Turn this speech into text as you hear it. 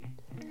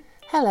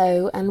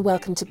Hello and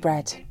welcome to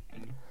Bread.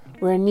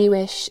 We're a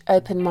newish,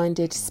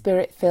 open-minded,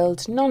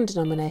 spirit-filled,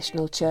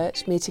 non-denominational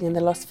church meeting in the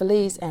Los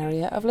Feliz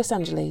area of Los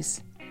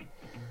Angeles.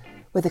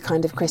 We're the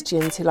kind of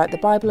Christians who like the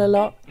Bible a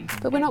lot,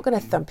 but we're not going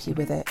to thump you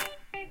with it.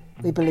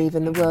 We believe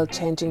in the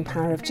world-changing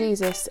power of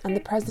Jesus and the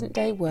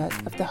present-day work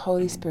of the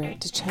Holy Spirit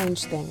to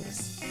change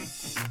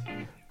things.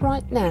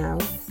 Right now,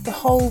 the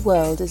whole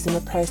world is in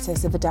the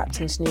process of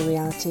adapting to new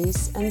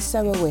realities, and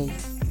so are we.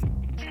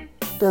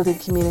 Building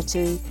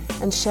community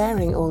and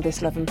sharing all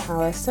this love and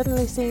power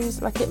suddenly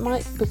seems like it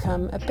might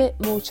become a bit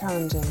more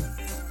challenging.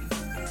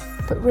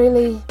 But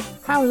really,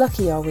 how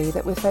lucky are we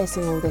that we're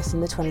facing all this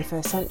in the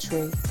 21st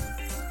century?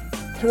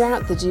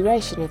 Throughout the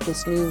duration of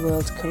this New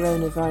World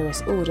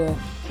Coronavirus Order,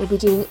 we'll be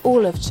doing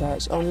all of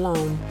church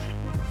online.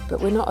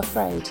 But we're not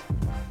afraid.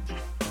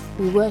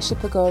 We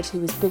worship a God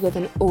who is bigger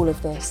than all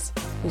of this,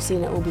 who's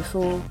seen it all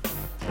before,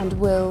 and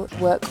will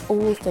work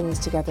all things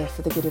together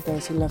for the good of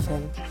those who love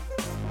him.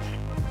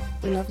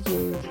 We love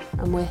you,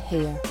 and we're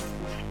here.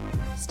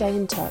 Stay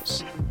in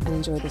touch and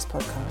enjoy this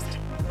podcast.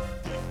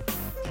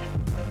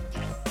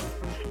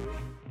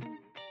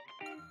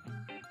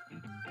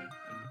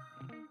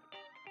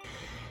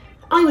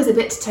 I was a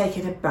bit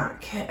taken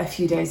aback a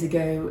few days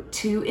ago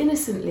to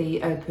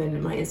innocently open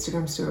my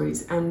Instagram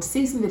stories and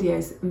see some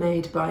videos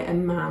made by a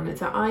man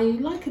that I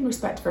like and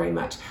respect very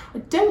much. I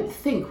don't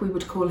think we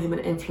would call him an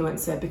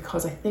influencer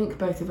because I think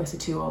both of us are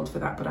too old for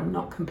that, but I'm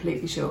not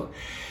completely sure.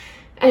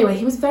 Anyway,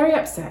 he was very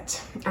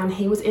upset and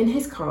he was in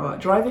his car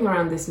driving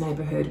around this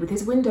neighbourhood with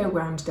his window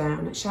wound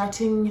down,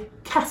 shouting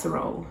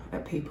casserole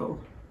at people.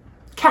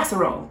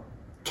 Casserole!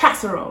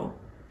 Casserole!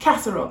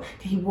 Casserole!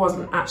 He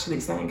wasn't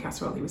actually saying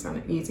casserole, he was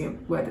using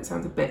a word that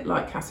sounds a bit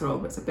like casserole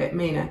but it's a bit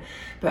meaner,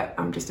 but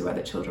I'm just aware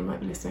that children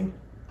might be listening.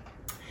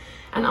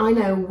 And I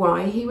know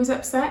why he was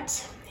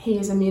upset. He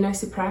is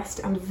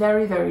immunosuppressed and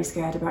very, very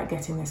scared about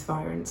getting this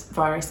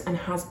virus and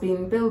has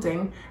been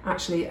building,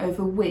 actually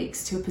over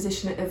weeks, to a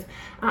position of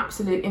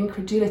absolute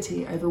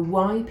incredulity over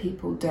why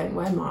people don't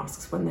wear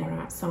masks when they're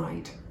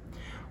outside.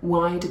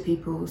 Why do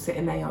people sit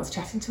in their yards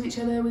chatting to each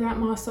other without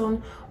masks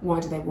on?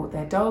 Why do they walk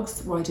their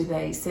dogs? Why do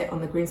they sit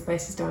on the green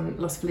spaces down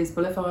Los Feliz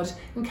Boulevard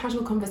in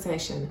casual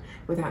conversation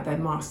without their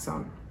masks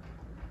on?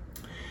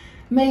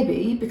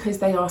 Maybe because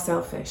they are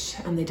selfish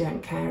and they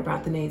don't care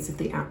about the needs of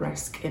the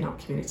at-risk in our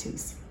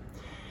communities.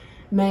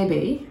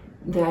 Maybe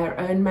their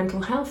own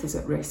mental health is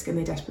at risk and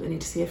they desperately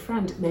need to see a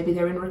friend. Maybe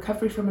they're in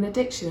recovery from an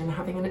addiction and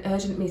having an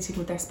urgent meeting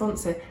with their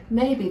sponsor.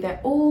 Maybe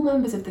they're all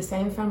members of the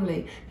same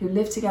family who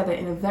live together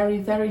in a very,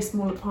 very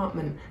small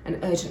apartment and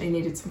urgently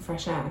needed some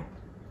fresh air.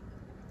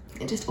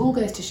 It just all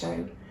goes to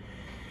show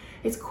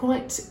it's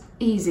quite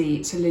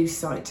easy to lose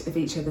sight of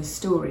each other's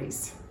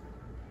stories,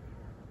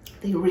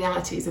 the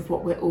realities of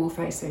what we're all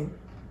facing.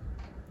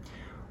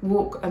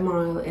 Walk a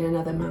mile in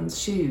another man's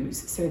shoes,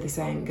 so the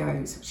saying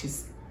goes, which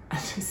is a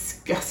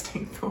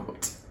disgusting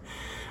thought,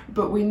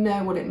 but we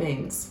know what it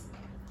means.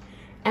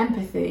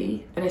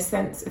 Empathy and a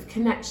sense of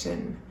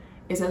connection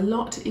is a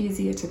lot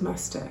easier to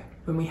muster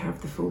when we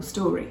have the full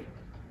story.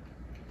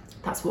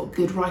 That's what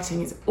good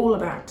writing is all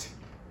about.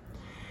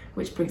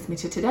 Which brings me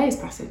to today's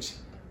passage.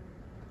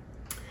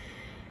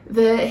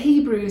 The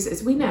Hebrews,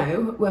 as we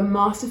know, were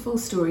masterful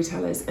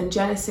storytellers, and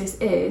Genesis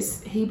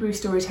is Hebrew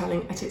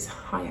storytelling at its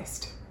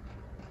highest.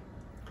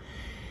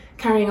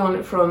 Carrying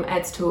on from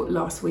Ed's talk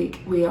last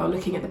week, we are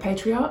looking at the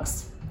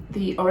patriarchs,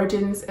 the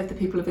origins of the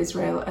people of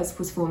Israel as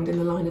was formed in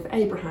the line of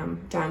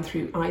Abraham, down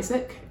through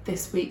Isaac,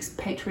 this week's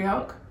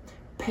patriarch,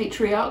 can't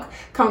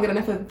get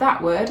enough of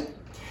that word,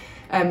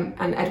 and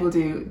Ed will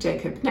do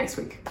Jacob next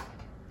week.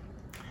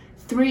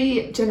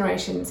 3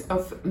 generations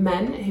of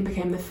men who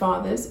became the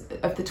fathers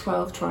of the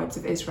 12 tribes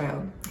of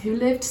Israel, who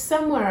lived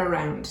somewhere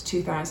around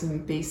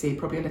 2000 BC,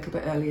 probably a little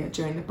bit earlier,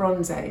 during the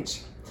Bronze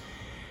Age.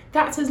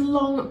 That's as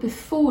long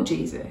before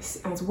Jesus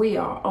as we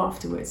are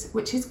afterwards,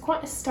 which is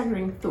quite a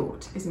staggering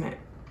thought, isn't it?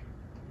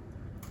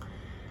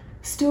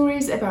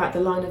 Stories about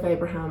the line of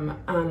Abraham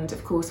and,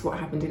 of course, what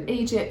happened in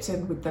Egypt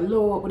and with the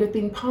law would have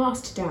been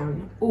passed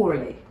down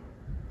orally.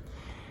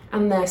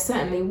 And there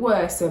certainly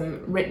were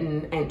some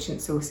written ancient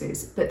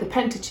sources, but the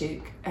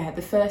Pentateuch,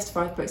 the first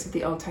 5 books of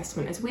the Old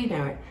Testament as we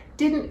know it,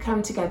 didn't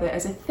come together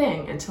as a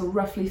thing until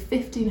roughly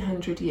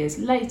 1500 years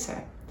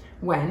later,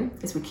 when,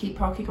 as we keep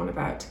harking on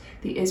about,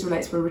 the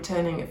Israelites were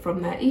returning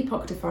from their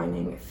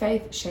epoch-defining,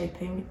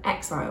 faith-shaping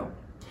exile.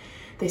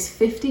 This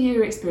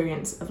 50-year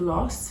experience of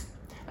loss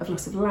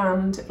of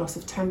land, of loss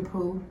of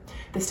temple,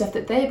 the stuff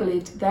that they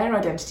believed their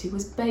identity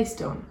was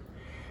based on.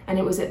 And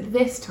it was at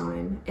this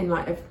time, in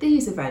light of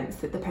these events,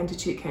 that the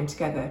Pentateuch came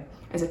together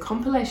as a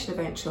compilation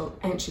of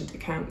ancient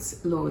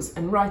accounts, laws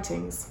and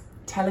writings,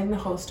 telling the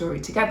whole story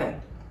together.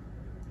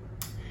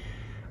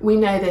 We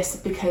know this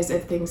because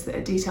of things that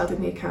are detailed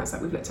in the accounts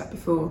that we've looked at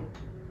before.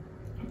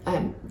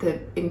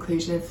 The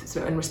inclusion of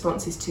and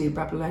responses to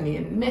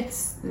Babylonian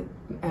myths,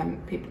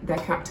 their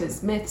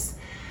captors' myths,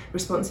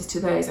 responses to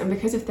those, and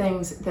because of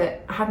things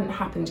that hadn't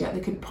happened yet,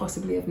 they couldn't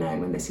possibly have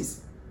known when this has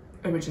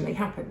originally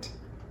happened.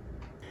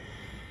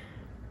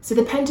 So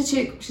the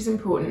Pentateuch, which is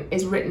important,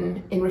 is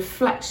written in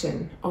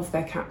reflection of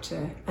their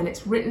capture, and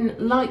it's written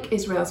like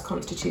Israel's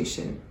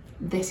constitution.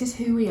 This is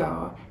who we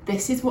are,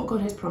 this is what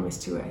God has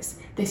promised to us,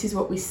 this is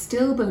what we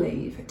still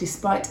believe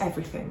despite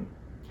everything.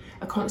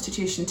 A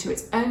constitution to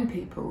its own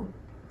people,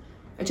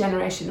 a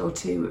generation or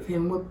two of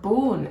whom were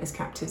born as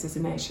captives as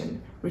a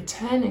nation,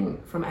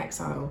 returning from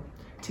exile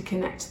to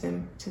connect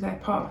them to their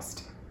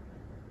past.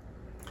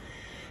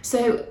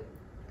 So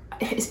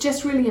it's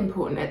just really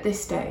important at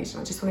this stage,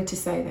 and I just wanted to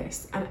say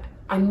this, and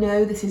I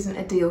know this isn't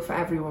a deal for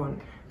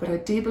everyone, but I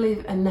do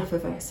believe enough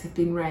of us have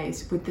been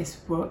raised with this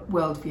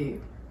worldview.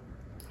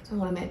 So I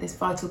want to make this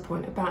vital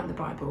point about the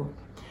Bible.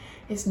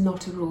 It's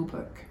not a rule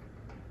book.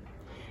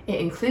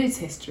 It includes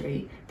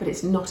history, but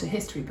it's not a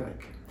history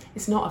book.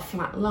 It's not a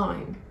flat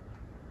line.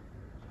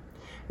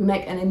 We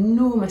make an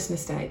enormous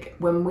mistake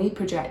when we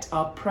project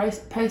our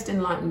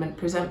post-Enlightenment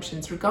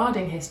presumptions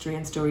regarding history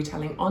and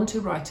storytelling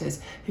onto writers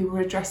who were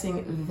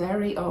addressing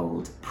very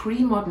old,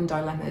 pre-modern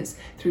dilemmas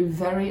through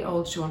very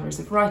old genres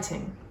of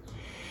writing.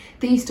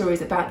 These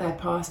stories about their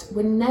past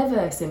were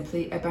never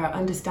simply about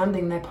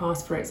understanding their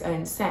past for its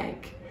own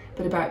sake,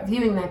 but about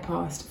viewing their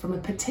past from a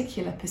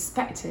particular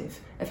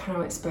perspective of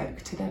how it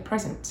spoke to their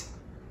present.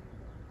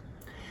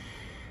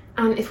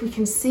 And if we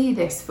can see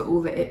this for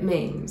all that it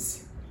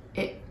means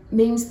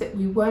that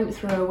we won't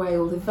throw away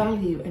all the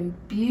value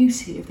and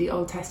beauty of the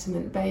Old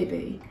Testament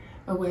baby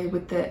away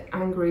with the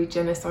angry,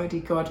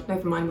 genocidal God,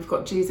 never mind, we've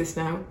got Jesus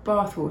now,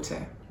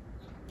 bathwater.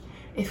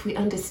 If we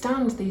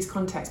understand these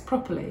contexts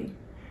properly,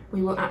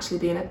 we will actually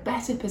be in a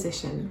better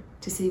position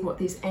to see what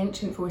these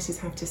ancient voices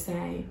have to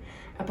say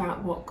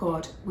about what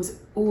God was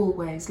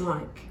always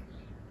like.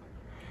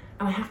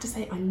 And I have to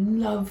say, I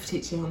love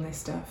teaching on this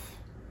stuff.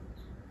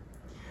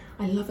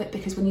 I love it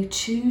because when you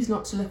choose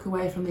not to look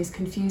away from these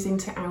confusing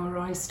to our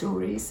eyes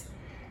stories,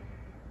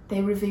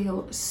 they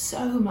reveal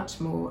so much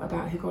more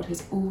about who God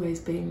has always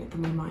been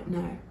than we might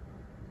know.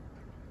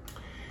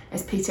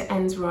 As Peter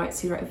Enns writes,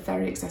 he wrote a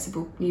very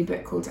accessible new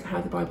book called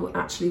How the Bible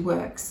Actually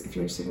Works, if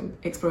you're interested in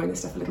exploring this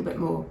stuff a little bit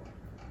more.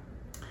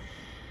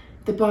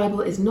 The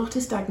Bible is not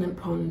a stagnant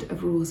pond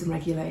of rules and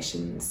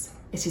regulations.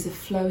 It is a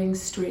flowing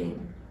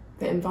stream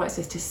that invites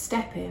us to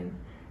step in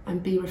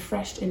and be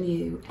refreshed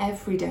anew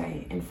every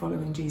day in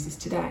following Jesus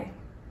today.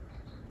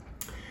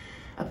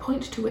 A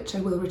point to which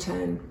I will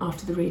return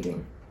after the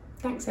reading.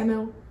 Thanks,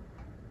 Emil.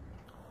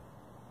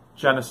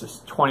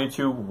 Genesis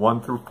 22,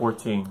 1 through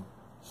 14.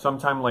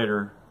 Sometime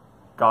later,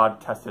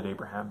 God tested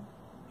Abraham.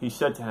 He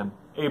said to him,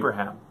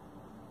 "Abraham."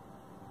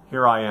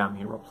 "Here I am,"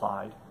 he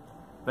replied.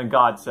 Then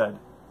God said,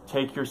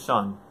 "Take your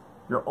son,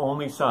 your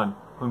only son,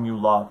 whom you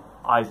love,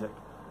 Isaac,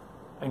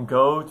 and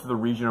go to the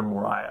region of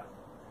Moriah.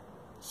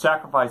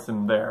 Sacrifice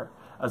him there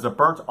as a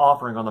burnt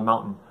offering on the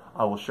mountain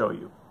I will show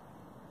you."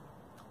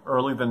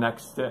 Early the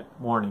next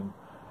morning,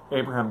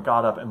 Abraham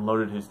got up and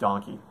loaded his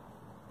donkey.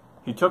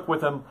 He took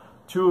with him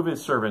 2 of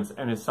his servants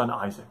and his son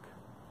Isaac.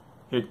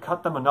 He had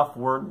cut them enough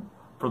wood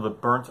for the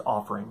burnt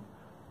offering.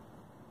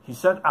 He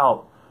set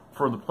out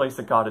for the place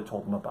that God had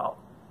told him about.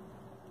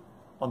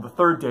 On the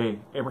 3rd day,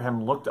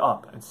 Abraham looked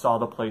up and saw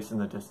the place in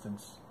the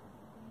distance.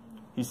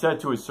 He said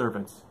to his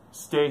servants,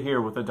 "Stay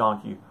here with the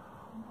donkey,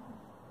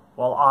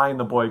 while I and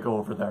the boy go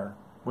over there.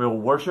 We will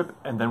worship,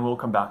 and then we'll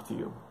come back to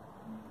you."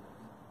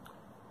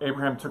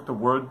 Abraham took the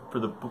wood for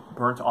the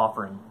burnt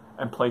offering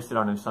and placed it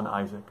on his son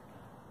Isaac,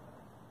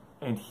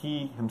 and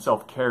he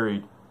himself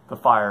carried the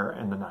fire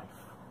and the knife.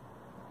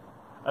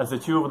 As the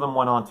 2 of them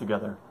went on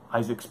together,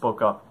 Isaac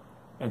spoke up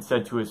and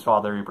said to his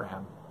father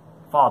Abraham,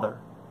 "Father."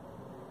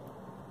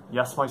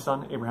 "Yes, my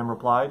son," Abraham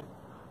replied.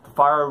 "The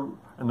fire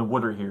and the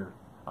wood are here,"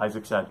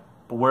 Isaac said,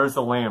 "but where is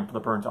the lamb for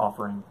the burnt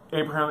offering?"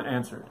 Abraham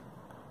answered,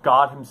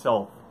 "God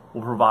himself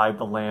will provide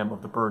the lamb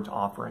of the burnt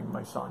offering,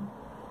 my son."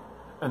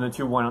 And the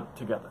 2 went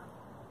together.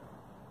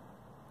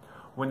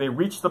 When they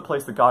reached the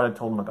place that God had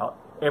told them about,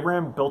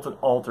 Abraham built an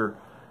altar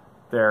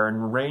there and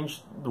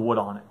arranged the wood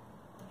on it.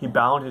 He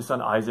bound his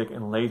son Isaac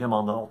and laid him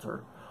on the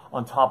altar,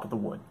 on top of the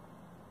wood.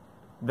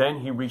 Then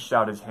he reached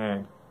out his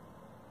hand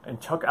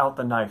and took out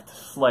the knife to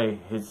slay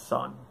his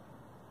son.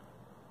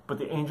 But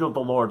the angel of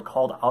the Lord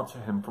called out to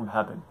him from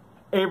heaven,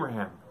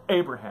 "Abraham,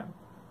 Abraham."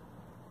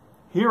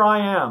 "Here I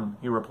am,"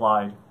 he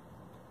replied.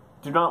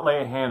 "Do not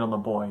lay a hand on the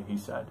boy," he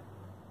said.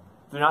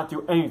 "Do not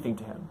do anything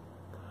to him.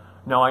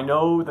 Now I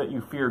know that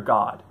you fear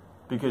God,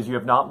 because you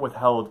have not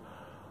withheld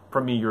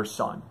from me your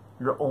son,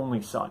 your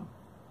only son."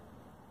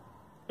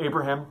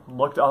 Abraham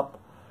looked up,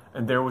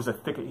 and there was a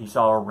thicket. He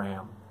saw a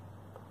ram,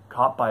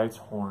 caught by its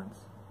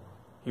horns.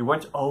 He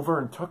went over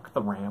and took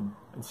the ram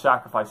and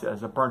sacrificed it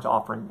as a burnt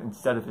offering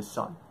instead of his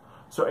son.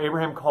 So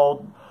Abraham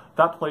called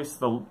that place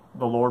the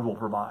Lord will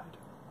provide.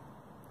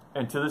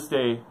 And to this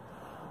day,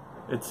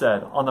 it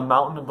said, "On the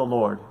mountain of the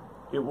Lord,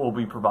 it will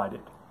be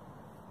provided."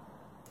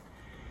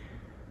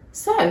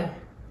 So,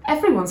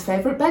 everyone's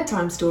favourite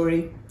bedtime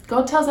story.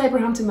 God tells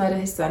Abraham to murder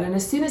his son, and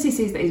as soon as he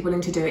sees that he's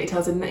willing to do it, he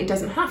tells him that he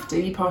doesn't have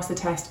to. You pass the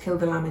test, kill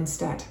the lamb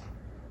instead.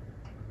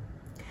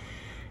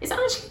 It's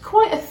actually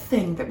quite a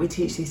thing that we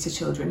teach these to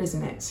children,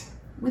 isn't it?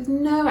 With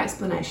no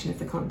explanation of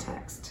the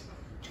context.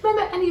 you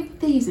remember any of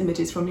these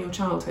images from your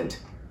childhood?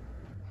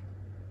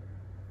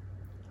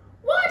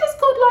 Why does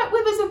God like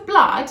rivers of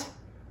blood?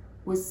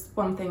 Was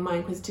one thing my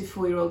inquisitive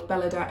 4-year-old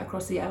bellowed out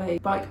across the LA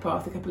bike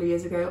path a couple of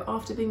years ago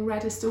after being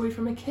read a story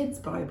from a kid's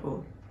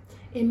Bible.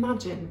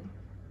 Imagine.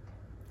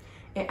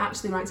 It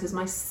actually ranks as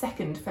my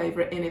second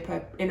favourite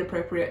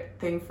inappropriate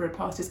thing for a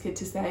pastor's kid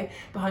to say,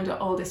 behind her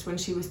oldest when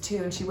she was 2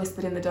 and she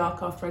whispered in the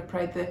dark after I'd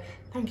prayed the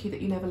 "Thank you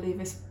that you never leave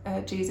us,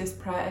 Jesus"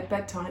 prayer at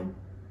bedtime.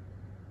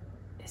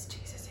 Is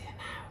Jesus here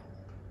now?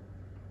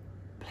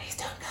 Please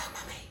don't go,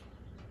 Mummy.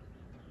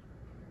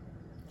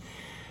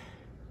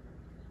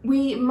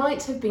 We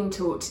might have been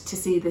taught to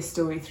see this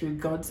story through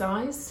God's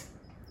eyes,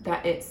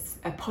 that it's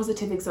a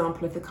positive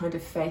example of the kind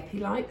of faith he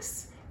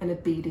likes, and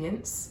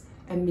obedience,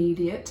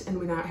 immediate and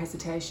without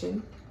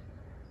hesitation,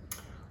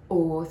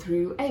 or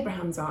through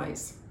Abraham's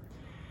eyes.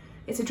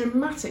 It's a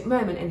dramatic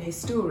moment in his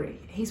story.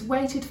 He's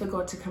waited for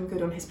God to come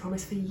good on his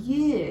promise for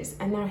years,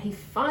 and now he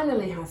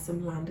finally has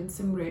some land and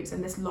some roots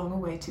and this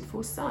long-awaited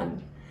for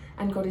son.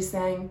 And God is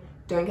saying,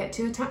 don't get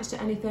too attached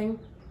to anything.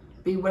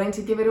 Be willing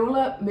to give it all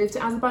up. Move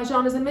to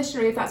Azerbaijan as a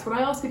missionary if that's what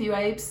I ask of you,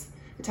 Abes.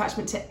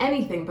 Attachment to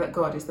anything but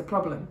God is the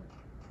problem.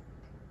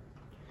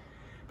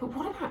 But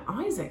what about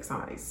Isaac's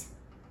eyes?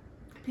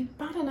 It'd be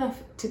bad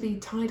enough to be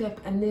tied up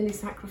and nearly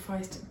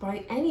sacrificed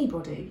by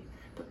anybody,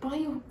 but by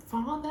your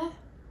father?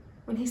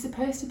 When he's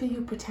supposed to be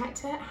your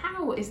protector?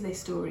 How is this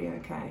story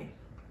okay?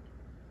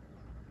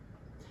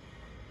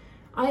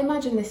 I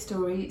imagine this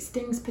story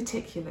stings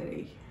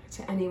particularly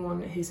to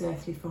anyone whose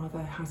earthly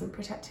father hasn't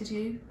protected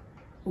you,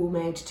 or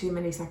made too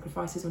many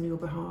sacrifices on your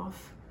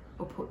behalf,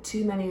 or put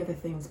too many other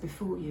things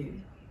before you.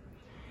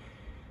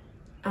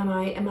 And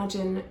I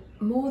imagine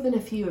more than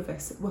a few of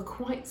us were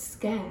quite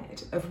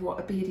scared of what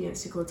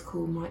obedience to God's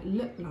call might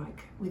look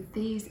like, with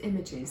these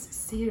images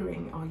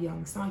searing our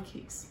young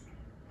psyches.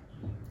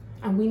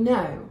 And we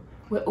know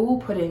we're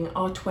all putting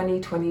our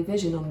 2020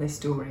 vision on this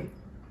story.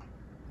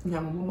 No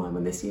one will mind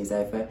when this year's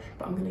over,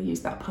 but I'm going to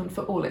use that pun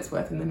for all it's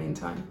worth in the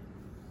meantime.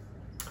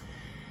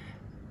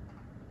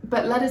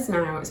 But let us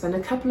now spend a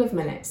couple of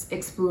minutes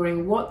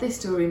exploring what this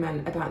story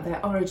meant about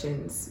their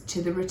origins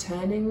to the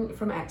returning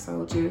from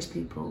exile Jewish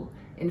people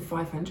in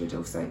 500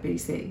 or so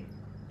BC,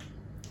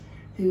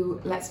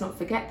 who, let's not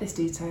forget this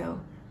detail,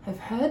 have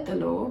heard the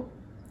law,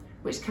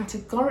 which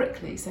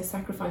categorically says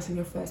sacrificing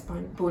your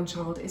firstborn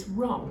child is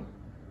wrong.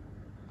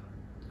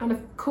 And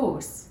of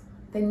course,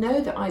 they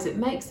know that Isaac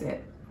makes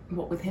it,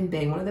 what with him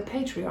being one of the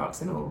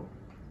patriarchs and all.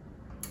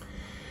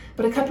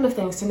 But a couple of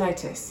things to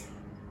notice.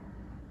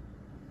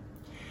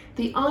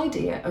 The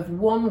idea of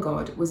one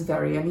God was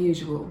very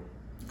unusual.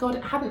 God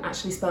hadn't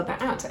actually spelled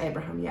that out to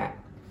Abraham yet.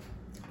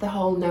 The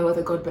whole "no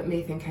other God but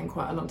me" thing came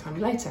quite a long time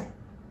later.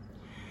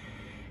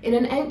 In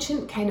an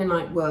ancient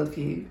Canaanite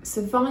worldview,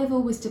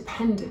 survival was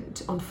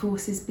dependent on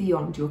forces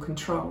beyond your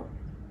control.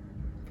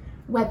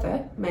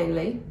 Whether,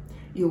 mainly,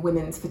 your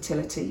women's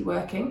fertility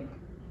working,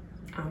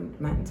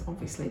 and men's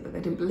obviously, but they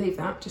didn't believe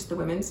that, just the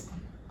women's.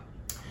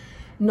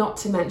 Not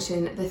to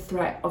mention the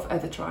threat of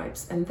other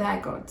tribes and their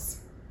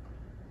gods.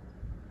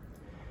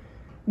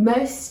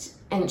 Most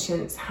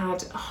ancients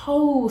had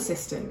whole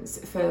systems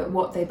for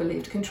what they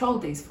believed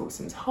controlled these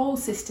forces, whole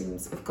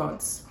systems of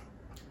gods,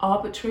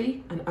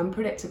 arbitrary and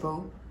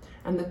unpredictable,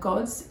 and the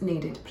gods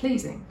needed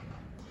pleasing.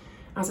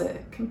 As a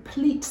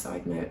complete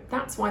side note,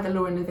 that's why the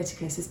law in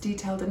Leviticus, as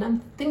detailed and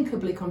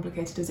unthinkably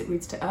complicated as it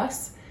reads to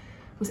us,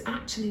 was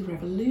actually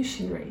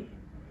revolutionary,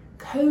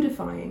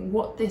 codifying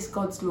what this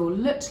God's law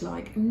looked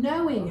like,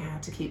 knowing how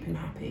to keep him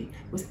happy,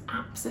 was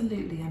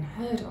absolutely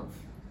unheard of.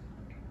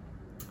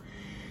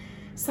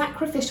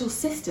 Sacrificial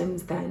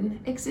systems then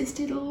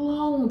existed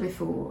long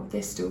before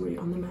this story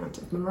on the Mount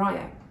of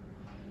Moriah.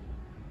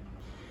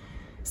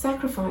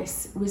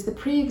 Sacrifice was the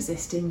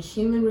pre-existing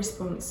human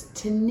response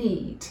to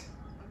need,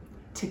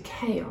 to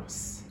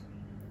chaos,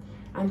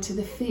 and to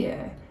the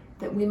fear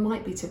that we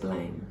might be to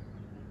blame.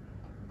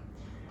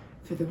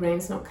 For the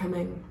rains not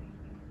coming,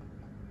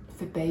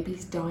 for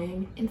babies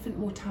dying. Infant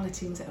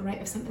mortality was at a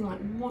rate of something like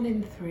 1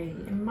 in 3.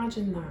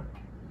 Imagine that.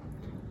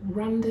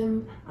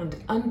 Random and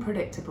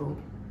unpredictable.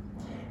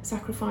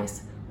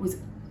 Sacrifice was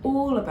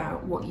all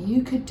about what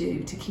you could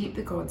do to keep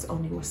the gods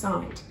on your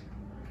side.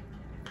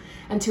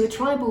 And to a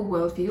tribal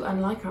worldview,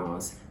 unlike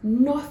ours,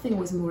 nothing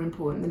was more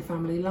important than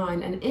family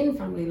line, and in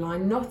family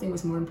line, nothing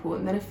was more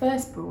important than a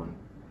firstborn.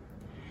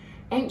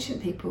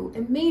 Ancient people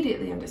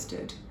immediately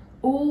understood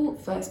all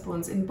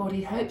firstborns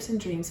embody hopes and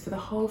dreams for the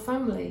whole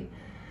family,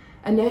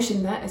 a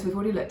notion that, as we've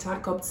already looked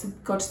at, God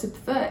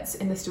subverts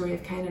in the story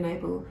of Cain and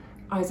Abel,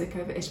 Isaac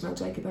over Ishmael,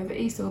 Jacob over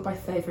Esau, by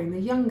favouring the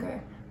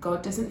younger.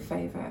 God doesn't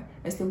favour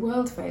as the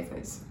world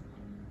favours.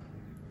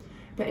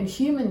 But in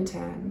human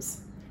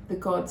terms, the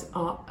gods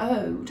are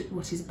owed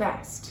what is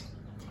best.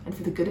 And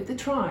for the good of the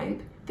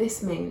tribe,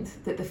 this means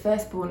that the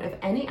firstborn of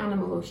any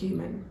animal or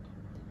human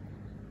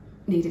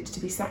needed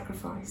to be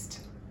sacrificed.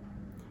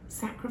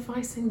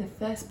 Sacrificing the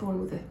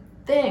firstborn was a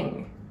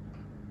thing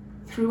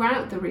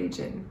throughout the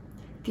region.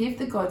 Give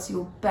the gods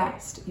your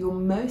best, your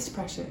most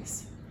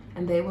precious,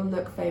 and they will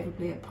look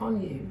favourably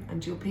upon you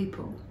and your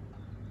people.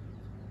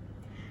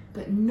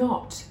 but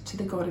not to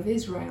the God of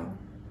Israel.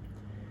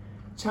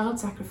 Child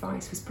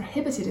sacrifice was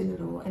prohibited in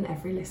the law, and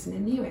every listener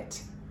knew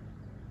it.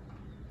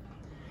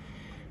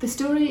 The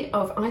story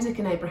of Isaac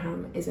and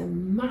Abraham is a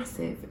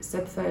massive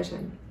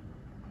subversion,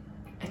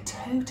 a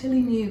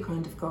totally new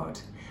kind of God.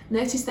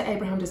 Notice that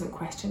Abraham doesn't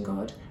question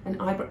God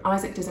and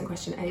Isaac doesn't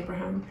question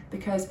Abraham,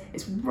 because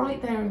it's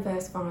right there in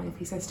verse 5.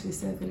 He says to his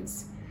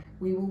servants,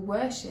 "We will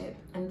worship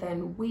and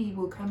then we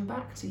will come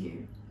back to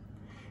you."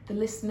 The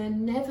listener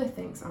never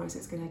thinks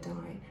Isaac's going to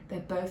die. They're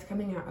both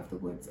coming out of the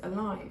woods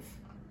alive.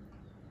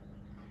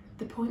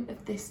 The point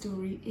of this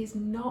story is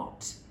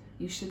not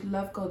you should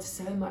love God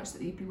so much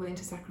that you'd be willing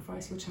to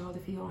sacrifice your child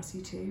if he asks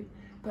you to,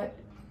 but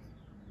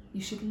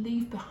you should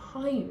leave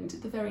behind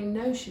the very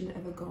notion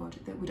of a God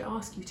that would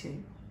ask you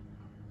to.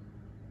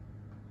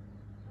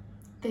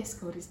 This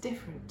God is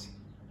different.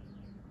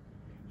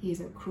 He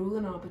isn't cruel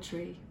and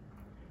arbitrary.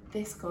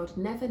 This God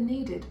never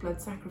needed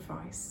blood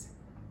sacrifice.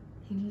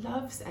 He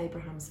loves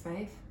Abraham's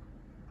faith,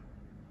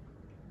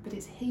 but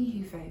it's he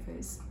who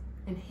favours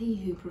and he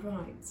who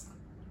provides.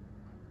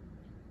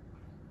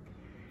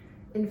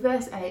 In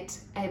verse 8,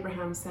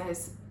 Abraham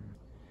says,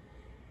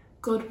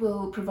 "God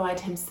will provide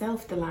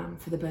himself the lamb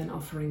for the burnt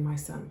offering, my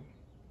son."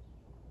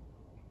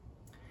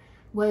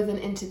 Woven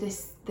into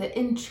this, the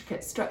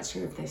intricate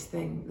structure of this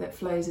thing that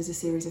flows as a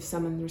series of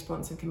summons,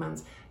 response and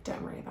commands,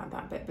 don't worry about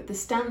that bit, but the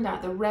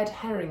standout, the red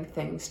herring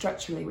thing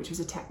structurally, which was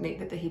a technique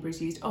that the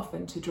Hebrews used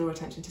often to draw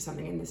attention to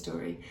something in the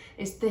story,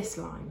 is this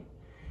line: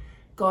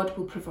 God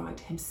will provide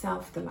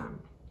himself the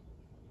lamb.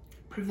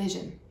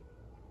 Provision.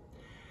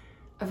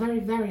 A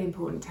very, very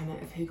important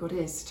tenet of who God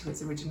is to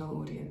its original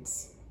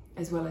audience,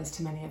 as well as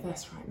to many of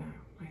us right now,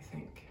 I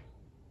think.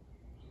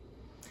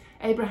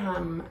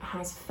 Abraham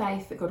has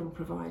faith that God will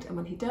provide, and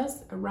when he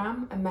does, a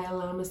ram, a male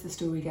lamb as the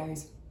story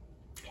goes,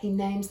 he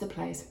names the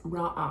place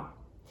Ra'ah.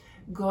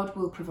 God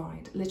will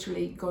provide.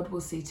 Literally, God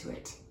will see to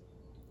it.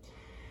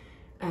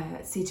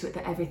 See to it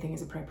that everything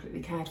is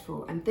appropriately cared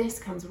for. And this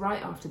comes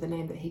right after the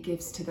name that he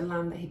gives to the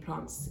land that he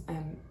plants,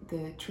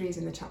 the trees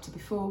in the chapter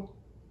before,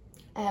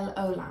 El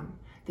Olam,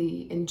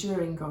 the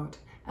enduring God.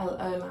 El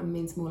Olam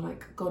means more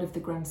like God of the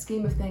grand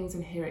scheme of things,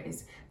 and here it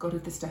is God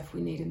of the stuff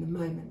we need in the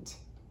moment.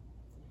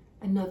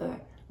 Another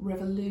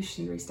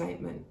revolutionary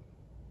statement.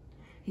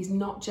 He's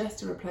not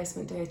just a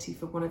replacement deity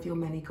for one of your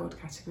many God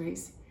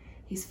categories.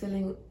 He's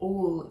filling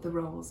all the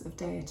roles of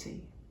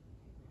deity.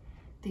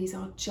 These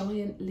are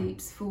giant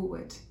leaps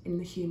forward in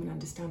the human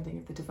understanding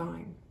of the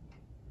divine.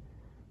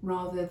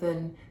 Rather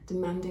than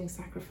demanding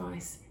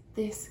sacrifice,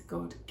 this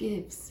God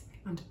gives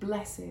and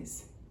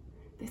blesses.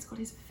 This God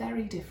is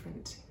very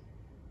different.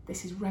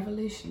 This is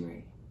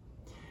revolutionary.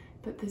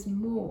 But there's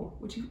more.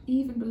 Would you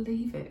even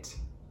believe it?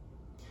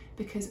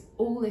 Because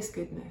all this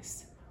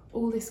goodness,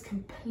 all this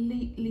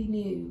completely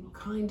new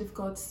kind of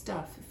God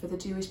stuff for the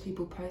Jewish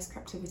people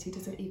post-captivity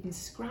doesn't even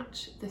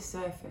scratch the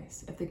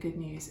surface of the good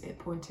news it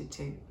pointed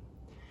to.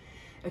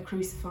 A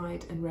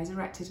crucified and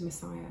resurrected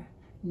Messiah,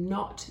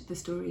 not the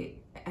story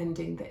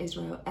ending that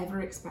Israel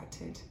ever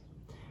expected,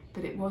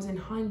 but it was in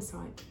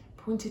hindsight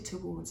pointed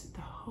towards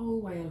the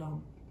whole way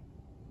along.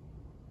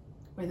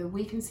 Whether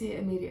we can see it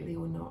immediately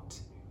or not,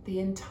 the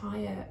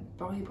entire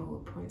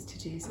Bible points to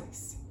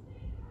Jesus.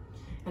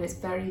 And it's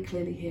very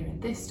clearly here in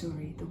this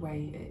story the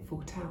way it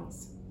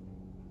foretells.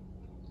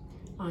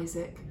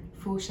 Isaac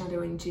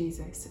foreshadowing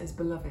Jesus as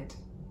beloved,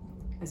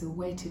 as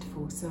awaited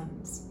for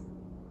sons,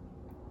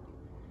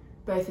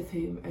 both of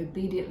whom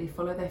obediently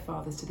follow their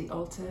fathers to the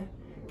altar,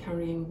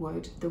 carrying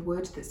wood, the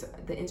wood that's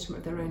the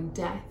instrument of their own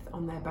death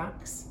on their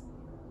backs.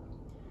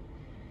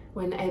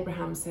 When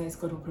Abraham says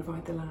God will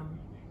provide the lamb,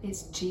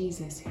 it's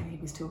Jesus who he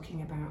was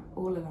talking about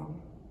all along.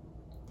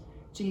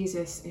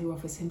 Jesus who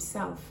offers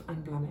himself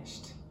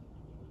unblemished.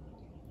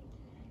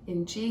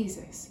 In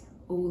Jesus,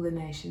 all the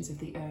nations of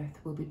the earth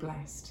will be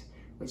blessed,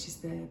 which is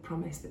the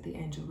promise that the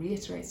angel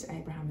reiterates to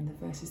Abraham in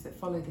the verses that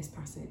follow this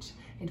passage.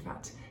 In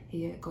fact,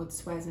 here God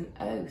swears an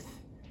oath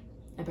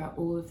about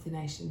all of the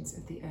nations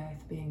of the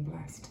earth being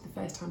blessed, the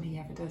first time he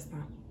ever does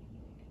that.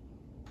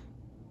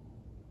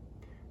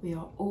 We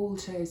are all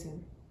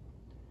chosen,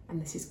 and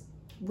this is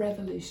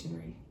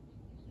revolutionary.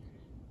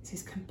 This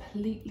is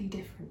completely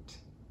different.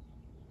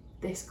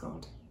 This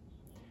God,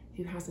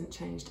 who hasn't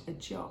changed a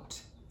jot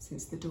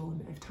since the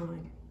dawn of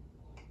time.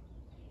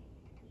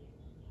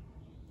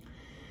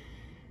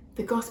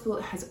 The gospel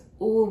has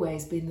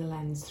always been the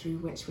lens through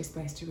which we're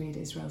supposed to read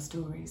Israel's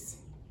stories.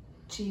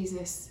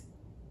 Jesus,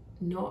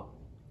 not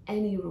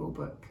any rule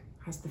book,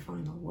 has the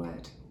final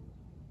word.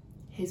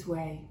 His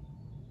way,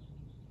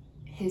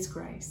 his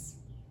grace,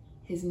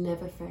 his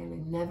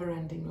never-failing,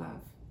 never-ending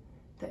love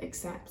that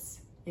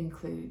accepts,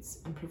 includes,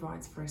 and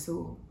provides for us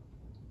all.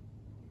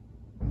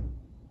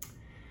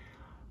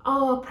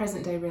 Our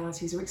present-day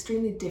realities are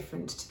extremely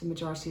different to the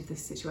majority of the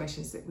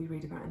situations that we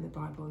read about in the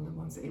Bible and the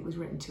ones that it was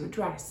written to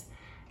address.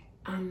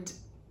 And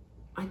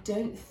I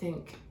don't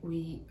think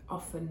we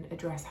often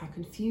address how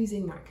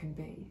confusing that can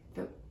be.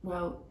 That,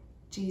 well,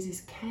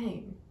 Jesus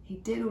came, he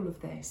did all of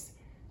this,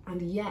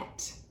 and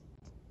yet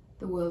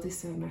the world is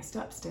so messed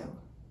up still.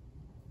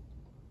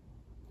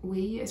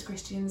 We as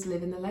Christians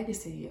live in the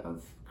legacy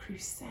of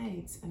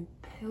crusades and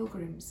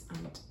pilgrims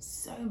and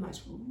so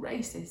much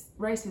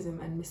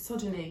racism and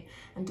misogyny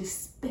and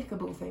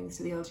despicable things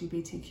to the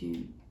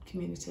LGBTQ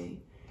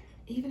community.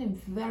 Even in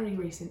very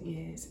recent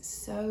years,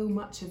 so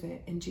much of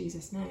it in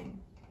Jesus' name.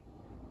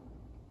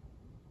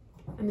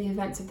 And the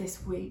events of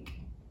this week,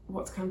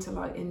 what's come to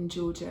light in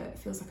Georgia,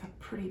 feels like a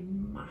pretty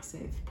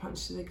massive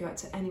punch to the gut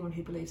to anyone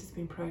who believes there's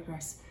been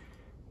progress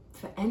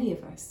for any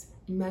of us,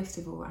 most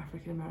of all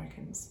African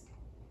Americans.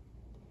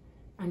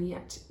 And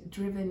yet,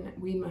 driven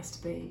we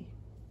must be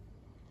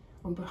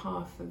on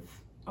behalf of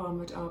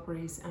Ahmaud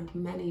Arbery's and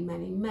many,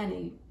 many,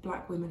 many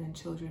black women and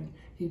children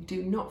who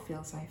do not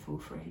feel safe or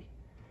free,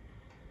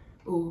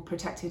 or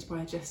protected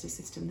by a justice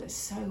system that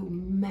so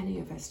many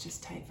of us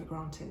just take for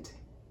granted.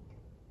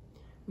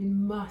 We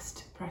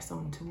must press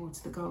on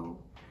towards the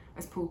goal,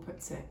 as Paul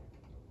puts it.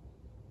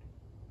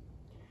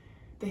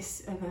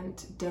 This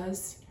event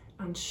does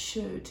and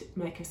should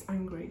make us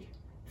angry,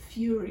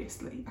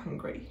 furiously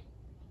angry,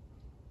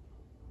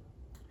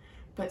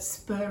 but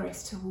spur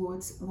us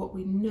towards what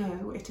we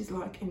know it is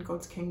like in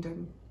God's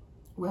kingdom,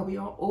 where we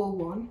are all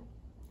one,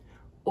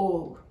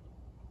 all,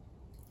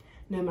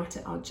 no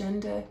matter our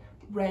gender,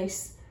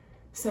 race,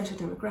 social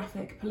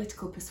demographic,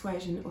 political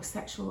persuasion, or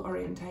sexual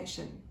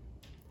orientation.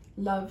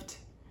 Loved,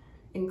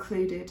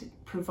 included,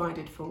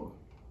 provided for.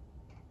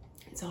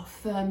 It's our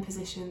firm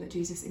position that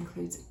Jesus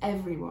includes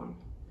everyone,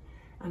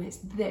 and it's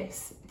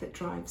this that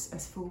drives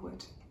us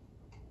forward.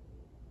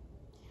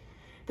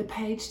 The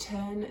page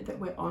turn that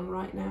we're on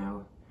right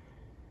now,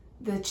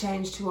 the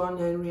change to our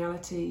known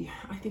reality,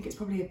 I think it's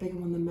probably a bigger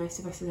one than most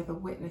of us have ever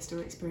witnessed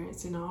or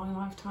experienced in our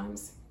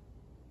lifetimes.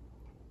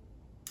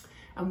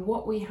 And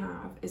what we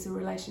have is a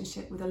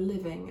relationship with a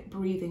living,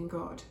 breathing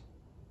God,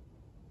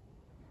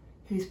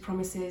 whose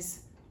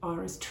promises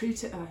are as true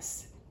to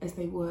us as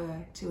they were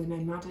to a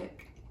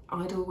nomadic,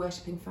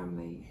 idol-worshipping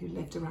family who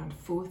lived around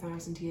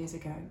 4,000 years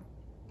ago.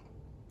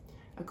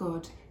 A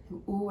God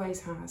who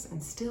always has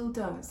and still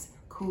does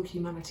call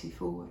humanity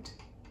forward.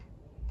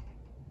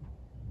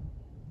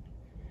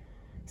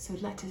 So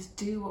let us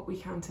do what we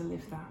can to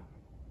live that.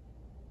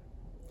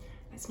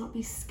 Let's not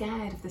be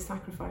scared of the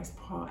sacrifice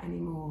part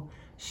anymore.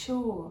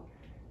 Sure,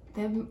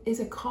 there is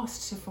a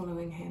cost to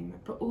following him,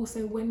 but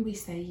also when we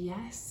say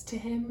yes to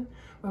him,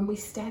 when we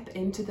step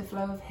into the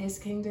flow of his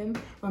kingdom,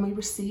 when we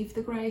receive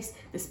the grace,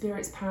 the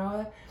Spirit's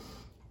power,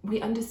 we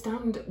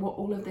understand what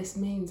all of this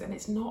means, and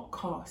it's not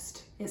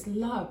cost, it's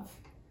love.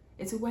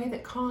 It's a way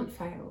that can't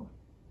fail.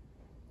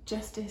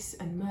 Justice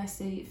and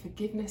mercy,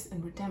 forgiveness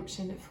and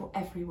redemption for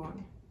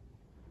everyone.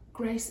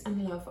 Grace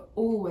and love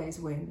always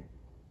win,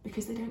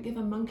 because they don't give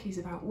a monkeys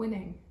about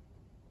winning.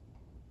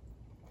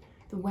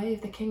 The way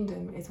of the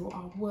kingdom is what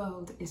our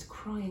world is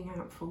crying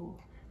out for,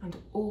 and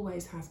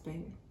always has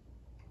been.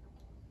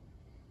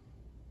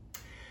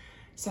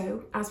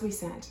 So, as we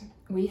said,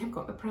 we have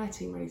got the prayer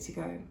team ready to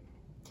go.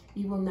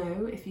 You will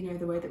know, if you know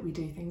the way that we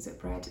do things at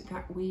Bread,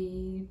 that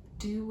we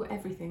do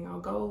everything. Our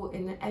goal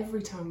in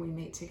every time we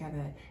meet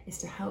together is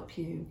to help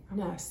you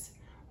and us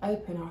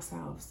open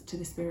ourselves to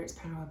the Spirit's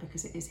power,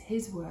 because it is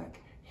his work,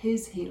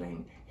 his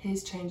healing,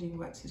 his changing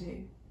work to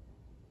do.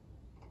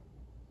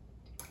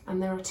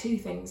 And there are two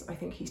things I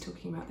think he's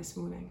talking about this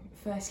morning.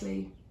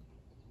 Firstly,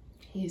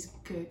 he is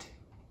good.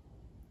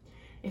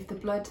 If the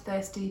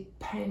bloodthirsty,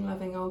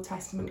 pain-loving Old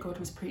Testament God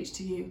was preached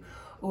to you,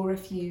 or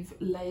if you've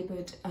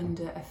laboured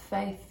under a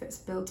faith that's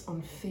built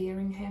on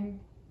fearing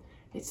him,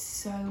 it's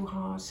so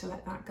hard to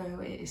let that go.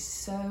 It is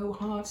so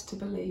hard to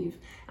believe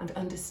and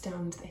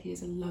understand that he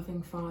is a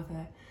loving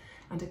father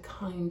and a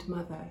kind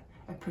mother,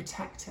 a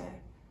protector,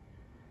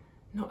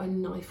 not a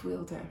knife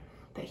wielder,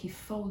 that he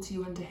folds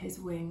you under his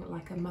wing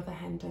like a mother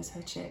hen does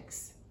her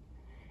chicks.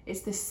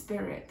 It's the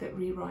Spirit that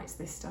rewrites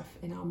this stuff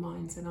in our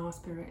minds and our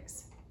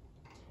spirits.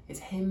 It's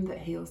him that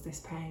heals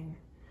this pain.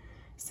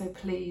 So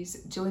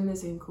please join the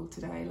Zoom call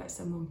today. Let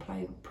someone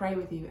pray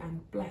with you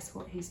and bless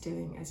what he's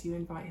doing as you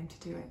invite him to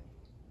do it.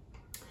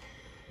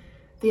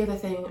 The other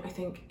thing I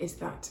think is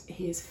that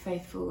he is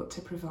faithful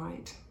to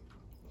provide.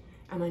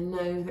 And I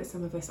know that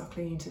some of us are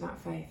clinging to that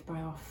faith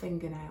by our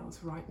fingernails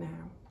right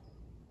now.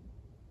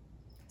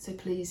 So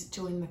please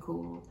join the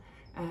call.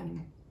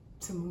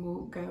 Someone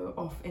will go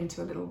off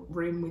into a little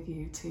room with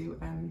you, to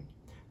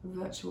a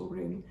virtual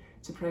room,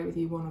 to pray with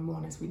you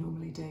one-on-one as we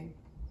normally do.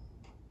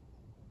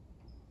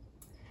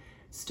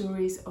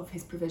 Stories of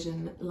his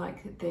provision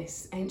like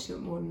this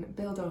ancient one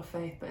build our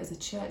faith, but as a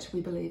church we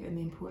believe in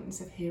the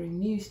importance of hearing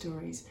new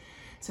stories.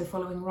 So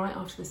following right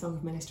after the Song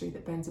of Ministry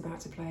that Ben's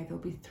about to play,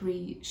 there'll be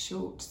 3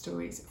 short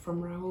stories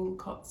from Raoul,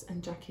 Kotz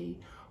and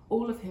Jackie,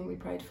 all of whom we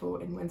prayed for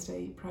in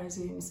Wednesday prayer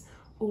Zooms,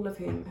 all of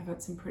whom have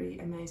had some pretty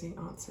amazing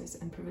answers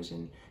and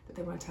provision that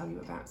they want to tell you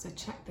about. So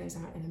check those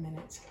out in a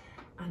minute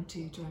and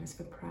do join us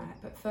for prayer.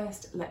 But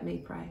first, let me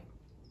pray.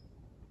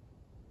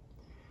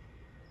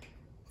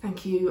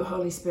 Thank you,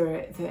 Holy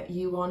Spirit, that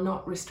you are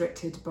not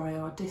restricted by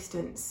our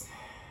distance,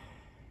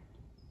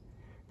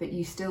 that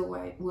you still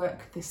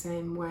work the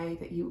same way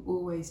that you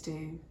always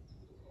do,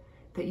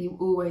 that you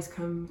always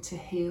come to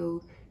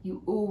heal,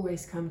 You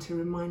always come to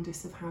remind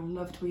us of how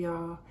loved we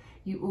are.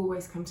 You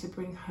always come to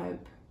bring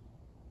hope.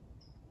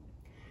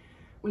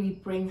 Will you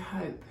bring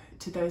hope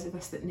to those of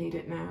us that need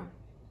it now?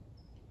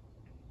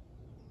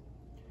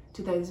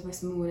 To those of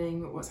us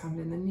mourning what's happened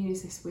in the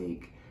news this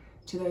week,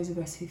 to those of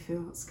us who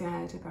feel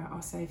scared about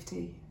our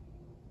safety.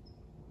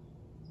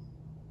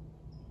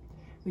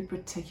 We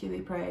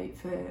particularly pray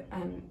for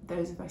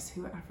those of us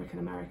who are African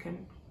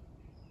American.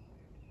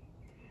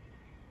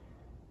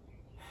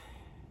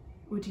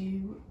 Would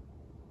you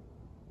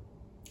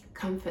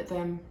comfort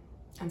them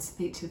and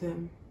speak to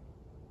them,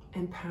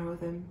 empower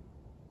them?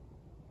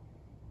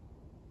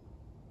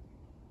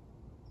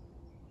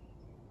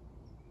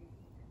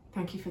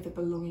 Thank you for the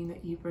belonging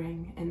that you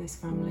bring in this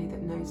family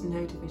that knows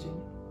no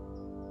division.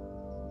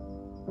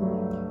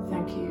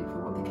 Thank you for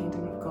what the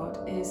kingdom of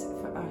God is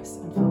for us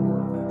and for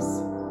all of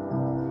us.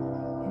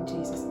 In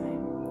Jesus'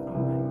 name,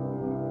 amen.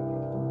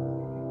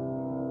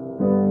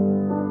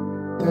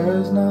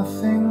 There's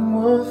nothing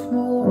worth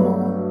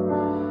more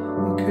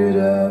that could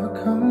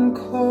ever come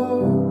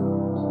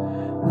close.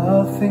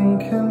 Nothing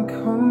can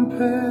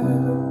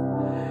compare.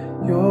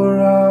 You're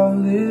our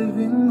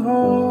living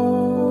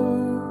hope.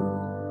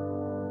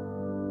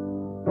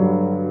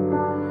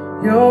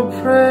 Your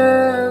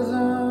presence,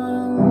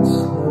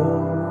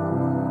 Lord.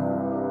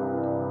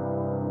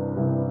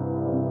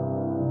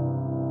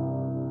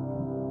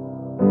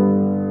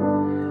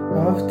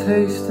 I've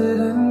tasted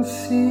and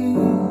seen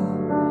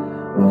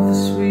of the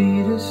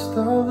sweetest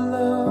of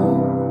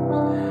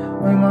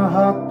loves, when my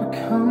heart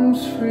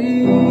becomes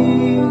free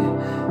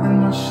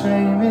and my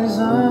shame is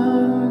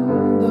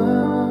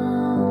undone.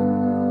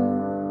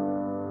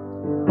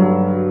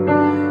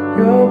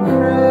 Your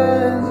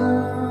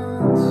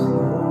presence,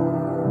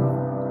 Lord.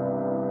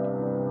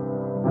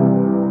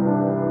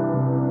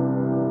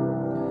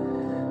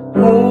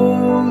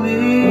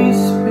 Holy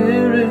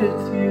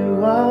Spirit,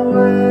 you are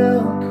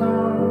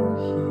welcome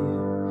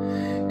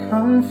here.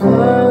 Come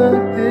flood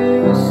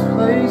this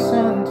place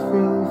and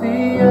fill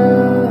the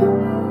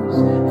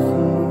atmosphere.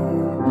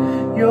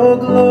 Your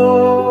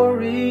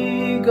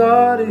glory,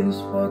 God, is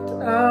what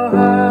our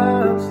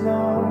hearts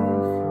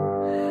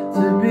long for,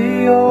 to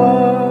be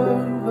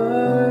overcome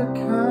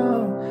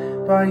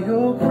by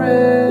your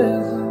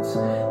presence,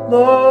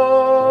 Lord.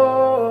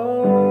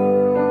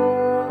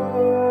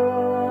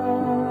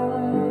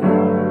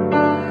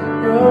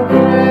 Your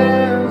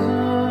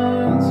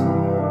presence,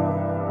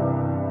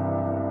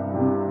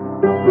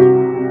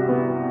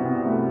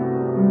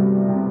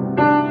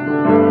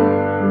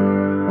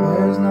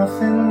 there's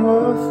nothing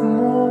worth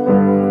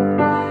more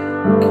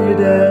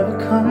could ever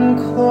come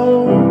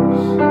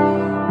close.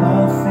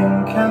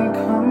 Nothing can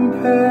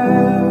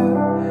compare.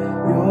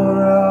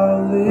 You're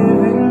our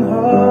living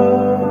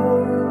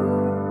hope.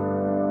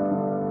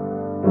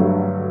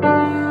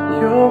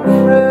 Your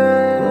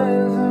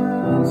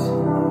presence,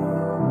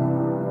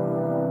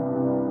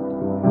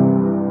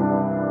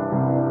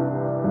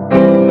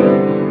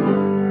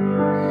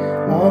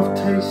 I've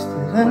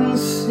tasted and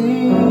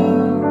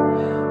seen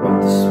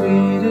of the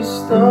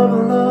sweetest of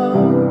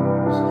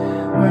loves,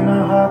 when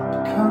our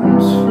heart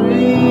becomes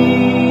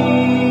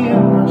free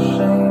and my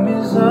shame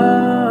is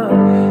undone.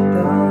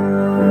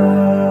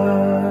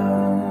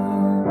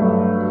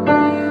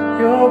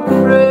 Your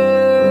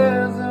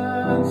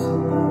presence,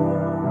 Lord.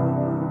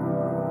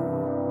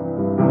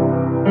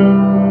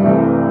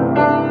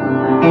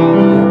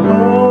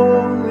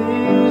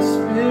 Holy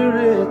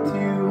Spirit,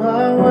 you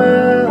are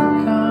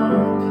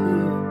welcome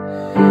here.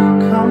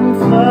 Come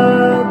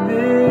flood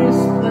this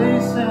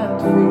place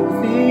and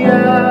fill the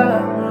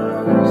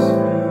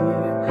atmosphere.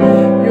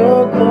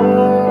 Your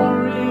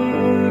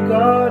glory,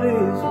 God,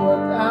 is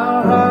what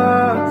our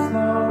hearts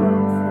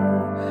long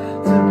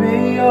for, to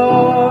be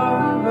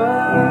overcome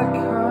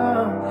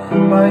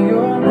by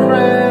your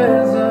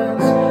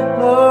presence,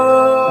 Lord.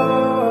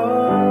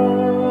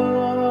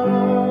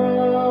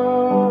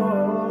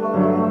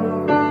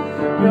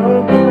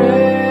 Your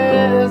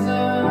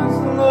presence,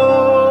 Lord.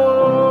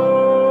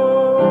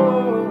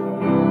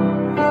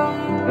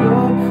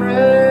 Your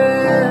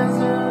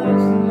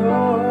presence,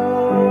 Lord.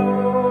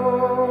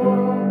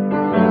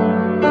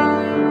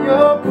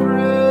 Your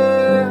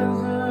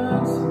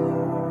presence, Lord.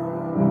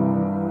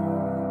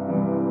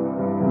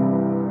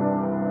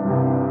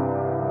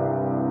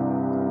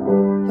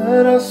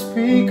 Let us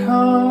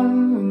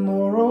become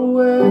more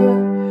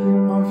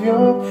aware of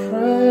your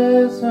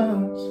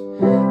presence.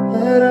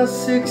 Let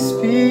us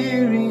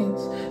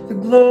experience the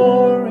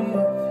glory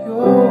of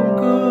your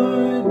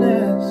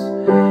goodness.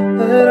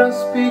 Let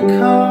us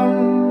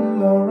become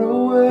more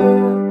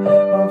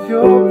aware of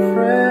your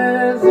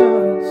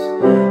presence.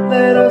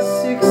 Let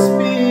us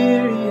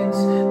experience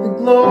the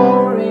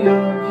glory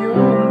of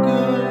your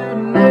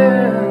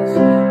goodness.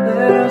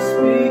 Let us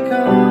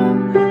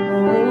become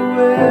more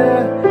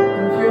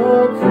aware of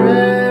your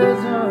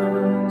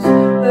presence.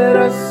 Let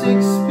us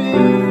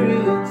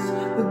experience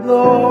the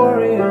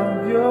glory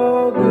of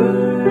your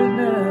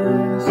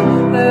goodness.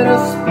 Let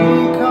us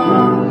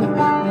become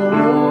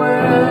more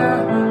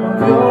aware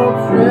of your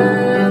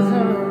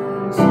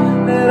presence.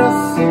 Let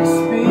us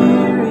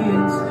experience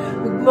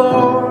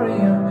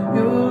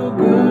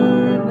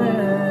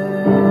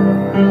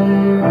Holy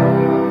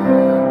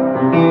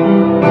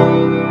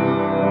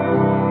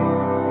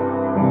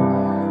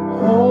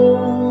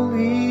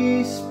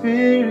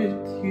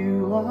Spirit,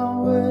 you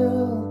are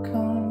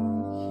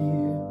welcome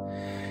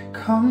here.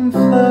 Come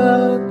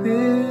flood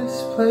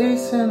this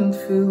place and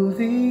fill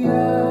the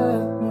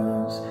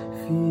atmosphere.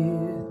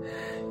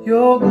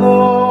 Your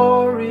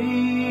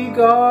glory,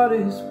 God,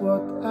 is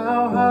what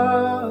our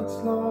hearts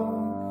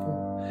long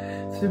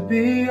for, to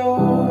be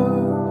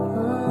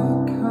overcome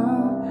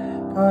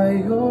by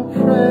your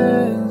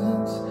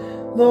presence,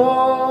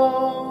 Lord.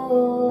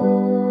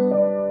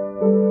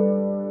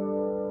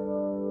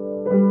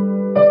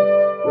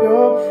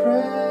 Your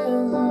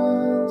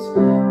presence,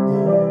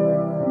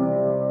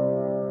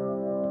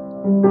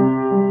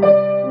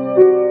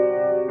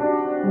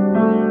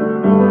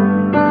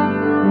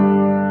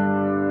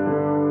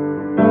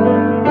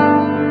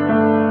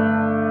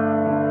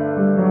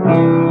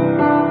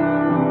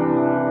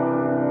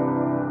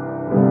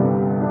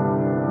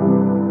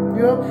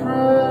 your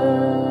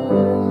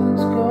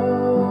presence, God.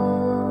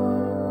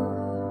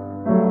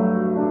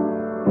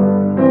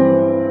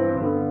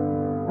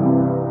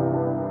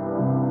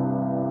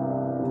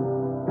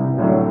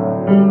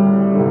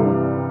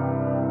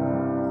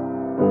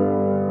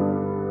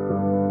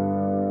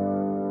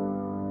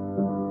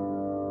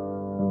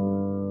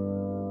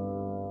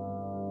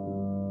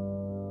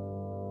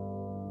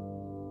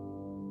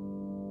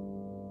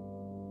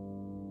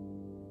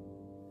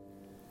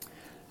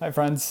 Hi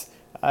friends,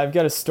 I've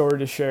got a story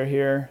to share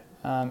here.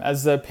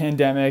 As the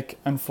pandemic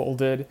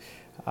unfolded,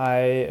 I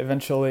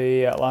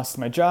eventually lost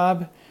my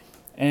job,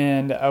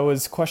 and I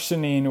was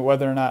questioning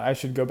whether or not I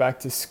should go back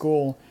to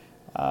school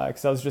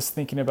because I was just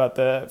thinking about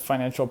the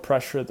financial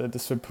pressure that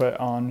this would put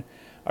on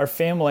our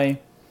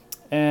family.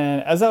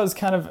 And as I was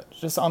kind of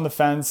just on the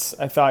fence,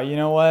 I thought, you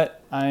know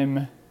what,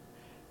 I'm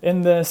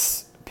in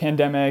this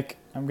pandemic,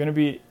 I'm going to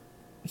be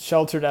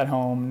sheltered at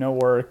home, no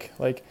work,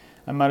 like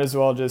I might as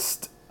well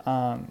just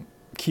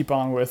keep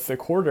on with the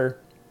quarter.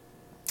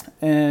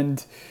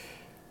 And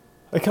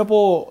a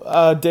couple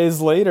days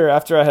later,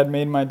 after I had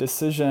made my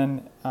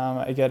decision,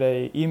 I get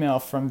an email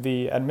from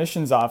the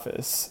admissions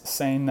office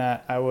saying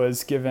that I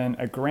was given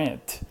a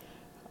grant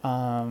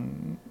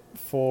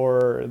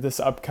for this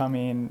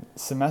upcoming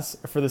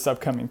semester, for this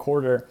upcoming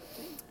quarter.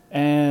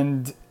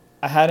 And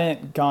I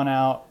hadn't gone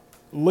out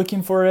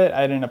looking for it.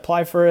 I didn't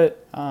apply for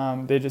it.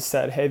 They just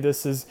said, hey,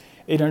 this is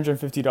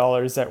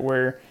 $850 that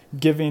we're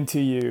giving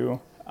to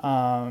you.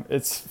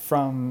 It's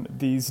from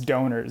these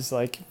donors,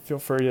 like feel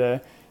free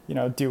to,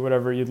 do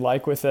whatever you'd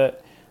like with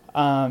it.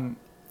 And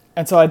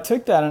so I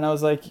took that and I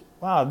was like,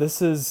 wow,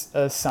 this is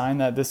a sign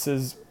that this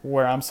is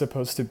where I'm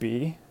supposed to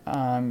be.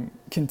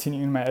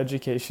 Continuing my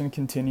education,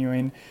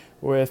 continuing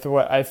with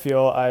what I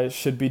feel I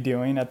should be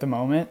doing at the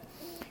moment.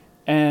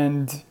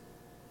 And,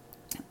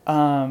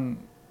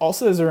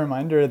 also as a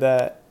reminder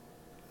that,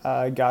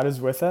 God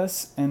is with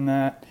us and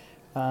that,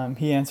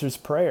 he answers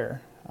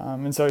prayer.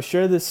 And so I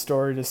share this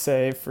story to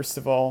say, first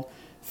of all,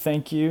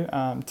 thank you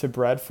to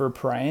Brett for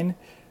praying.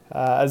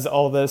 As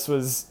all this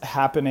was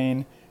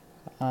happening,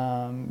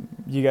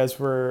 you guys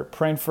were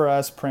praying for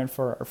us, praying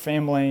for our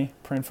family,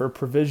 praying for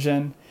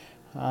provision,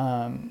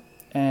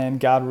 and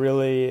God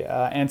really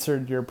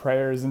answered your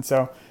prayers. And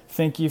so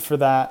thank you for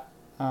that,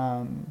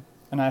 and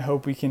I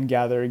hope we can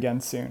gather again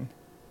soon.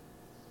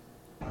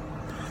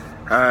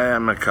 Hi,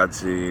 I'm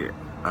Akatsi.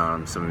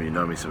 Some of you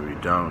know me, some of you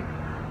don't.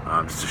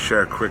 Just to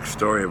share a quick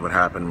story of what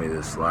happened to me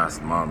this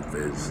last month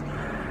is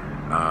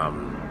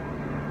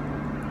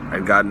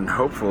I'd gotten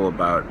hopeful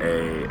about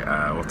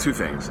two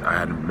things. I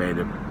had made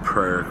a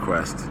prayer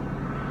request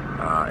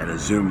in a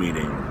Zoom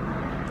meeting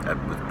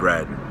with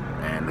Brett,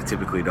 and I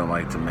typically don't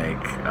like to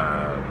make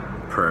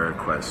prayer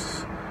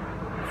requests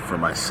for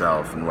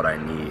myself and what I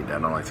need. I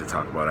don't like to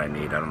talk about what I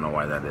need. I don't know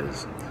why that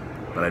is.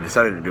 But I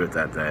decided to do it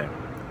that day.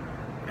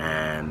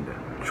 And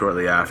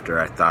shortly after,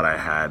 I thought I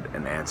had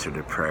an answer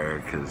to prayer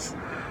because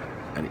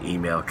an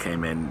email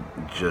came in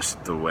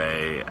just the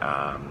way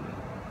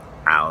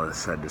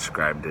Alice had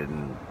described it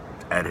and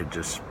Ed had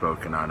just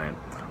spoken on it.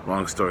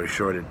 Long story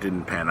short, it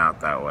didn't pan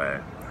out that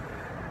way.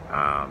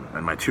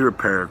 And my two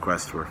prayer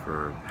requests were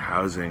for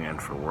housing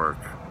and for work.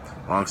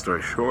 Long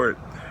story short,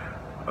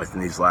 within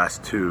this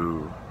last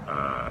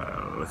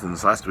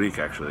week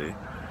actually,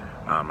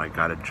 I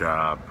got a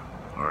job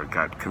or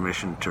got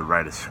commissioned to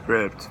write a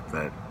script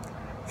that,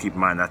 keep in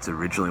mind, that's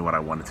originally what I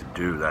wanted to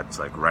do. That's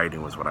like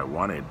writing was what I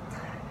wanted.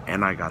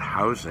 And I got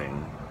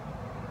housing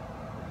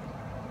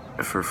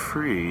for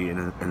free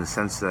in the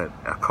sense that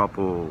a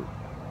couple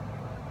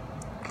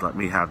let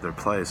me have their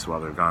place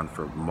while they're gone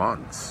for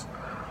months.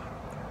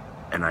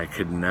 And I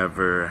could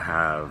never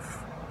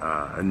have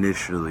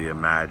initially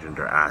imagined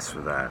or asked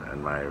for that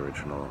in my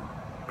original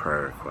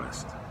prayer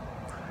request.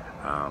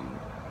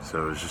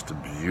 So it was just a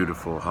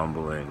beautiful,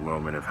 humbling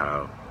moment of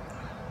how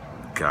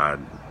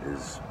God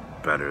is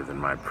better than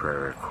my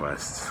prayer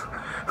requests,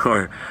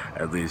 or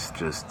at least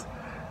just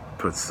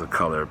puts the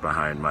color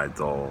behind my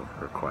dull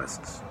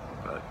requests.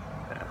 But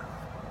yeah.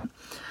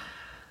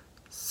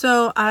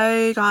 So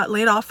I got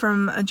laid off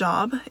from a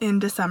job in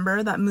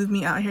December that moved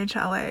me out here to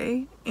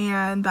LA,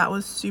 and that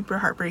was super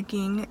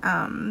heartbreaking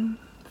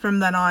from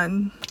then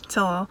on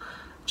till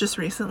just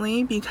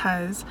recently,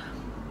 because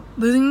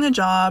losing a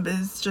job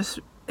is just,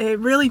 it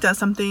really does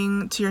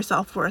something to your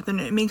self-worth, and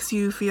it makes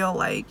you feel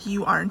like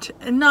you aren't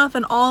enough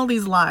and all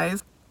these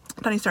lies.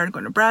 Then I started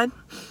going to Bread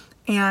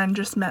and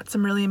just met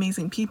some really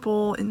amazing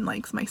people in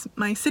like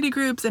my city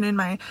groups and in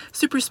my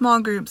super small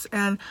groups,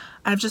 and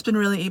I've just been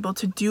really able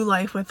to do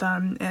life with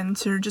them and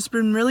to just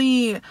been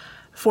really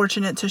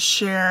fortunate to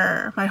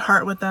share my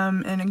heart with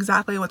them and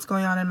exactly what's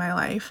going on in my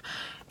life.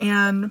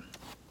 And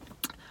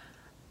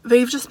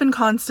they've just been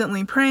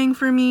constantly praying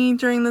for me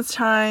during this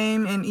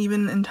time, and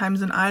even in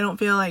times when I don't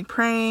feel like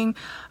praying,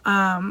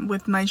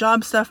 with my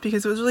job stuff,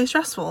 because it was really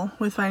stressful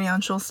with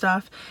financial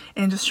stuff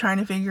and just trying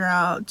to figure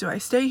out, do I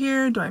stay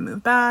here? Do I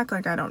move back?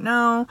 Like, I don't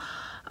know.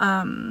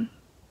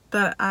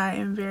 But I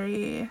am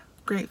very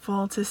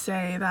grateful to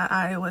say that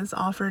I was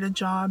offered a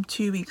job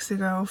 2 weeks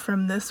ago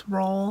from this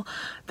role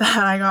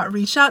that I got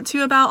reached out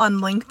to about on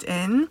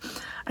LinkedIn.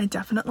 I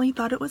definitely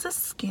thought it was a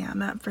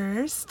scam at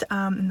first,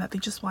 and that they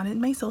just wanted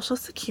my social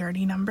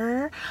security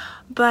number,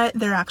 but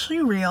they're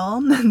actually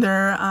real.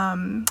 They're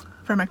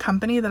from a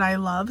company that I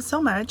love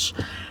so much,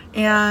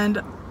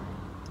 and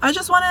I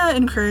just want to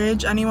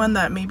encourage anyone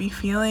that may be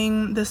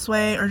feeling this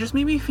way, or just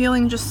maybe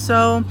feeling just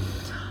so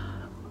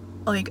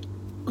like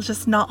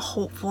just not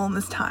hopeful in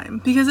this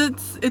time, because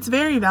it's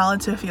very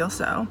valid to feel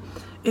so.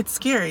 It's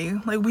scary.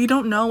 Like, we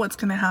don't know what's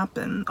going to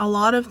happen. A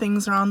lot of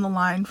things are on the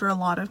line for a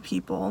lot of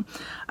people.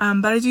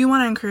 But I do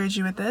want to encourage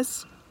you with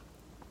this,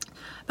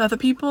 that the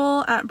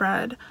people at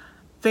Bread,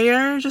 they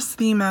are just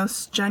the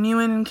most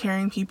genuine and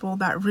caring people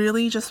that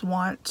really just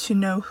want to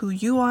know who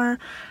you are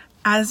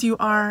as you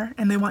are,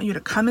 and they want you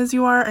to come as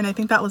you are. And I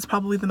think that was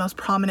probably the most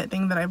prominent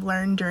thing that I've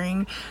learned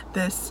during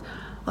this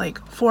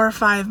like 4 or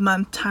 5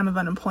 month time of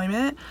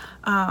unemployment,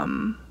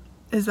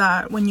 is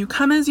that when you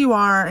come as you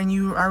are and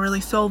you are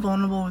really so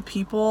vulnerable with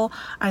people,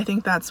 I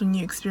think that's when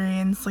you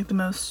experience like the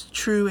most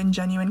true and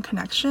genuine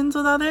connections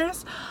with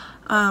others.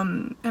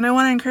 And I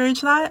want to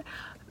encourage that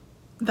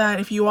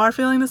if you are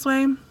feeling this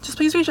way, just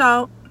please reach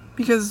out,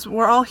 because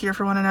we're all here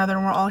for one another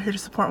and we're all here to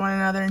support one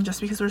another. And just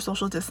because we're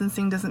social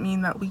distancing doesn't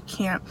mean that we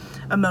can't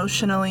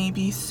emotionally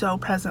be so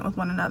present with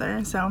one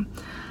another. So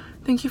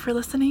thank you for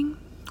listening.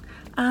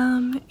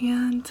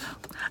 And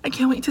I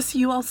can't wait to see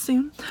you all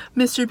soon.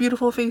 Miss your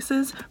beautiful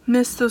faces.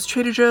 Miss those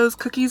Trader Joe's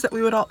cookies that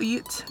we would all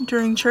eat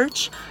during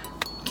church.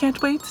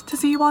 Can't wait to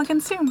see you all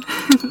again soon.